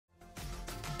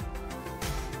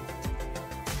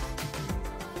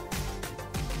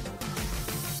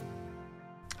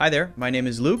Hi there, my name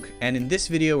is Luke, and in this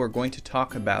video we're going to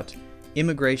talk about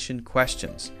immigration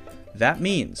questions. That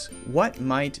means, what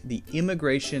might the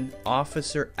immigration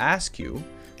officer ask you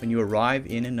when you arrive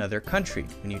in another country,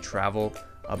 when you travel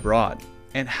abroad?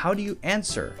 And how do you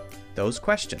answer those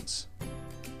questions?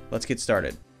 Let's get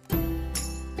started.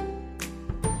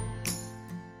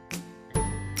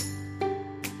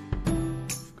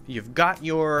 You've got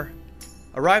your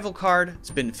arrival card,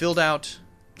 it's been filled out.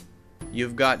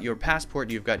 You've got your passport,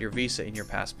 you've got your visa in your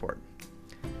passport.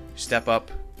 You step up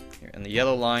here in the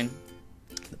yellow line.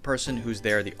 The person who's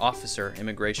there, the officer,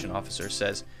 immigration officer,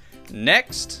 says,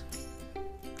 "Next."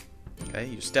 Okay,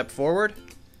 you step forward,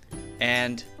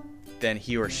 and then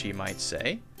he or she might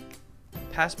say,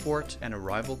 "Passport and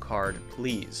arrival card,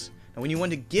 please." Now, when you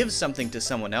want to give something to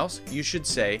someone else, you should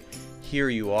say, "Here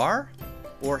you are,"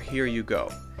 or "Here you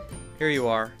go." Here you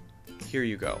are, here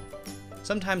you go.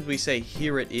 Sometimes we say,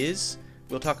 "Here it is."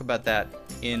 We'll talk about that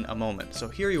in a moment. So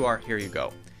here you are, here you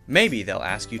go. Maybe they'll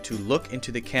ask you to look into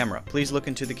the camera. Please look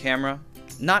into the camera.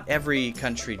 Not every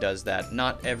country does that.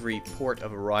 Not every port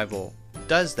of arrival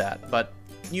does that, but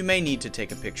you may need to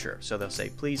take a picture. So they'll say,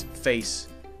 "Please face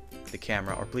the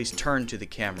camera," or "Please turn to the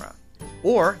camera."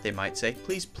 Or they might say,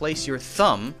 "Please place your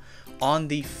thumb on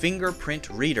the fingerprint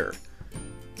reader."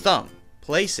 Thumb,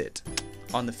 place it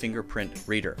on the fingerprint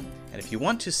reader. And if you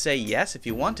want to say yes, if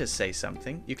you want to say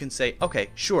something, you can say, "Okay,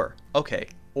 sure, okay,"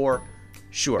 or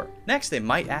 "Sure." Next, they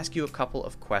might ask you a couple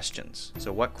of questions.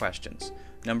 So what questions?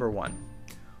 Number one,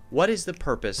 what is the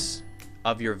purpose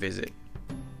of your visit?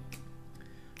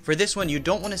 For this one, you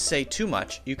don't want to say too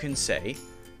much. You can say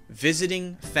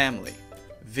visiting family,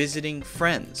 visiting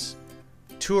friends,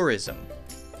 tourism,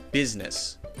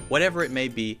 business, whatever it may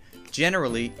be.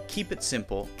 Generally, keep it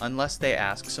simple unless they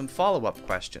ask some follow-up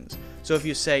questions. So if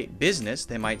you say business,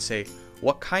 they might say,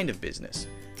 "What kind of business?"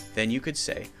 Then you could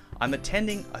say, "I'm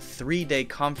attending a 3-day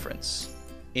conference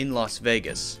in Las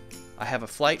Vegas. I have a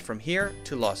flight from here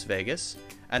to Las Vegas,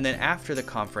 and then after the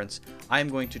conference, I'm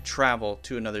going to travel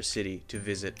to another city to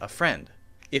visit a friend."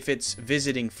 If it's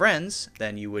visiting friends,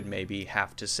 then you would maybe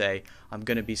have to say, "I'm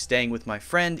going to be staying with my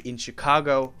friend in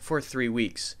Chicago for 3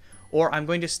 weeks." Or, "I'm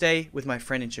going to stay with my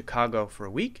friend in Chicago for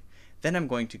a week, then I'm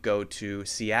going to go to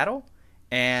Seattle,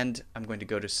 and I'm going to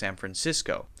go to San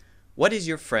Francisco. What is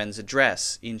your friend's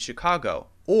address in Chicago?"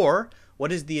 Or,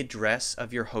 "What is the address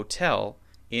of your hotel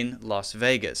in Las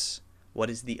Vegas?" What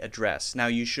is the address? Now,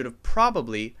 you should have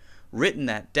probably written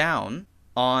that down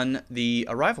on the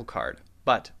arrival card,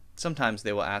 but sometimes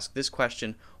they will ask this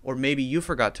question, or maybe you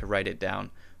forgot to write it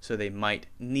down, so they might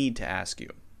need to ask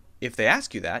you. If they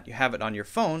ask you that, you have it on your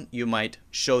phone, you might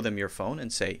show them your phone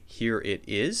and say, "Here it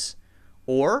is."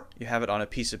 Or you have it on a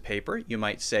piece of paper, you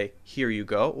might say, "Here you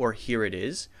go," or "Here it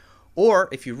is." Or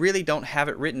if you really don't have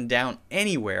it written down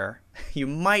anywhere, you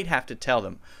might have to tell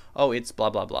them, "Oh, it's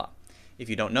blah, blah, blah." If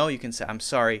you don't know, you can say, "I'm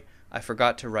sorry, I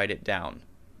forgot to write it down."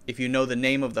 If you know the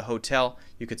name of the hotel,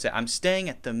 you could say, "I'm staying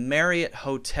at the Marriott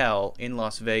Hotel in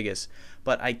Las Vegas,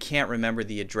 but I can't remember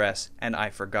the address and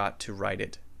I forgot to write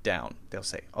it down." They'll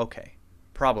say, "Okay,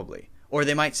 probably." Or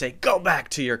they might say, "Go back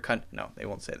to your country." No, they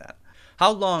won't say that. "How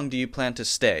long do you plan to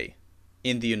stay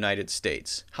in the United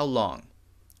States?" How long?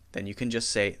 Then you can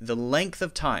just say the length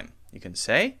of time. You can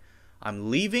say, "I'm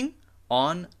leaving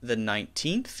on the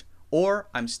 19th, or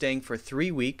I'm staying for 3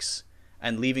 weeks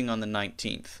and leaving on the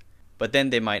 19th. But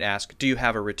then they might ask, "Do you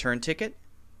have a return ticket?"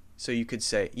 So you could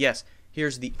say, "Yes,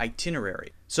 here's the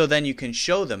itinerary." So then you can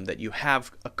show them that you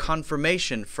have a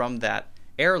confirmation from that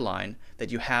airline that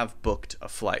you have booked a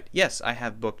flight. "Yes, I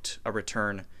have booked a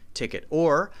return ticket."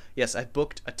 Or, "Yes, I've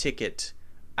booked a ticket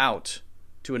out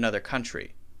to another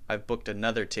country. I've booked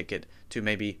another ticket to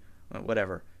maybe,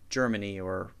 whatever, Germany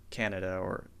or Canada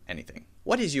or anything."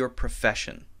 What is your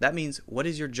profession? That means, what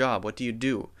is your job? What do you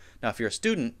do? Now, if you're a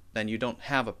student, then you don't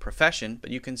have a profession, but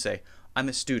you can say, "I'm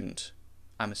a student.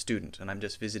 I'm a student, and I'm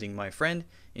just visiting my friend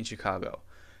in Chicago."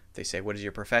 If they say, "What is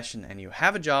your profession?" and you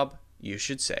have a job, you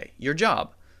should say your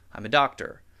job. "I'm a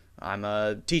doctor. I'm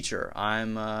a teacher.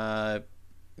 I'm an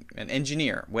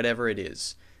engineer," whatever it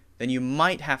is. Then you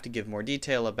might have to give more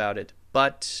detail about it,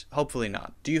 but hopefully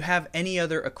not. "Do you have any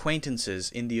other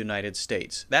acquaintances in the United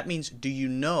States?" That means, do you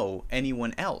know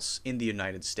anyone else in the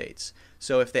United States?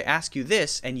 So if they ask you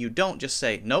this and you don't, just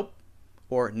say "Nope,"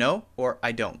 or "No," or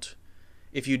 "I don't."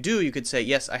 If you do, you could say,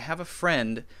 "Yes, I have a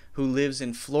friend who lives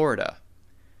in Florida."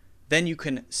 Then you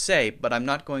can say, "But I'm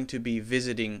not going to be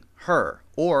visiting her."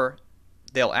 Or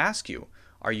they'll ask you,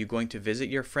 "Are you going to visit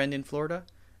your friend in Florida?"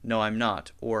 "No, I'm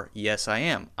not." Or, "Yes, I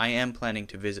am. I am planning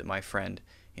to visit my friend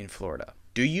in Florida."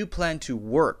 Do you plan to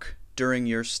work during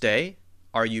your stay?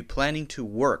 Are you planning to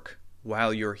work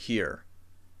while you're here?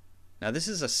 Now this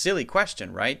is a silly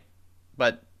question, right?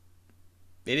 But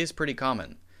it is pretty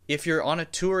common. If you're on a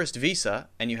tourist visa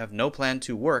and you have no plan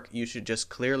to work, you should just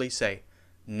clearly say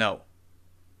no.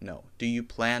 No. Do you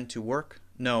plan to work?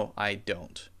 No, I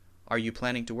don't. Are you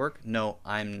planning to work? No,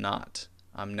 I'm not.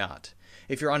 I'm not.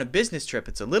 If you're on a business trip,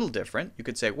 it's a little different. You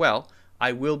could say, well,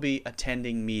 I will be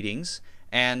attending meetings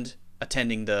and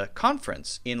attending the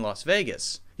conference in Las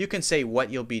Vegas. You can say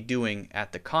what you'll be doing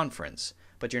at the conference,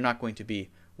 but you're not going to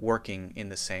be working in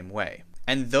the same way.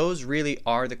 And those really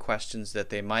are the questions that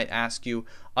they might ask you.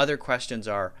 Other questions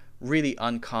are really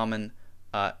uncommon.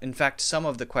 In fact, some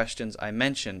of the questions I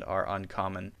mentioned are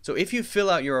uncommon. So if you fill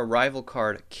out your arrival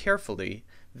card carefully,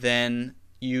 then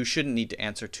you shouldn't need to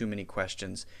answer too many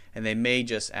questions. And they may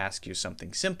just ask you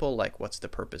something simple like, what's the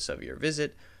purpose of your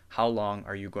visit? How long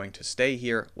are you going to stay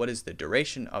here? What is the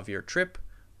duration of your trip?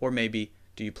 Or maybe,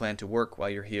 do you plan to work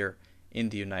while you're here in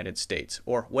the United States,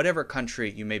 or whatever country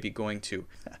you may be going to.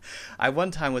 I one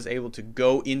time was able to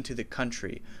go into the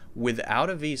country without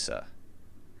a visa,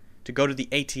 to go to the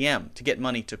ATM to get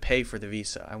money to pay for the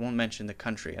visa. I won't mention the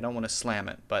country. I don't want to slam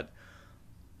it, but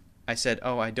I said,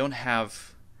 oh, I don't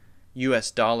have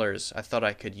US dollars. I thought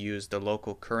I could use the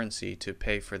local currency to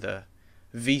pay for the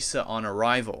visa on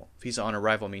arrival. Visa on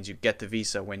arrival means you get the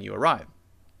visa when you arrive.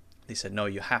 They said, no,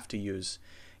 you have to use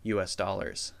US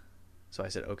dollars. So I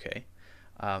said, okay.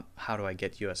 How do I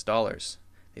get US dollars?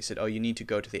 They said, oh, you need to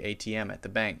go to the ATM at the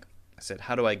bank. I said,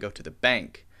 how do I go to the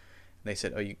bank? And they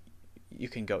said, oh, you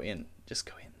can go in. Just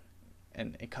go in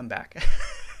and come back.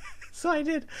 So I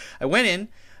did. I went in,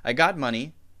 I got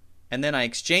money, and then I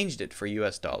exchanged it for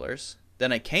US dollars.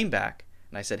 Then I came back,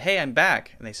 and I said, hey, I'm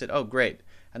back. And they said, oh, great.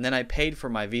 And then I paid for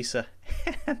my visa,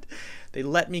 and they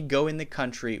let me go in the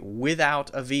country without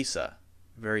a visa.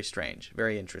 Very strange,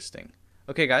 very interesting.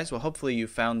 Okay guys, well hopefully you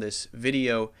found this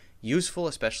video useful,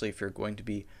 especially if you're going to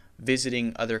be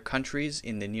visiting other countries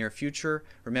in the near future.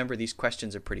 Remember, these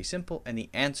questions are pretty simple and the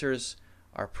answers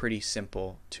are pretty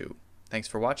simple too. Thanks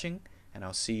for watching, and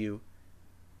I'll see you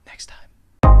next time.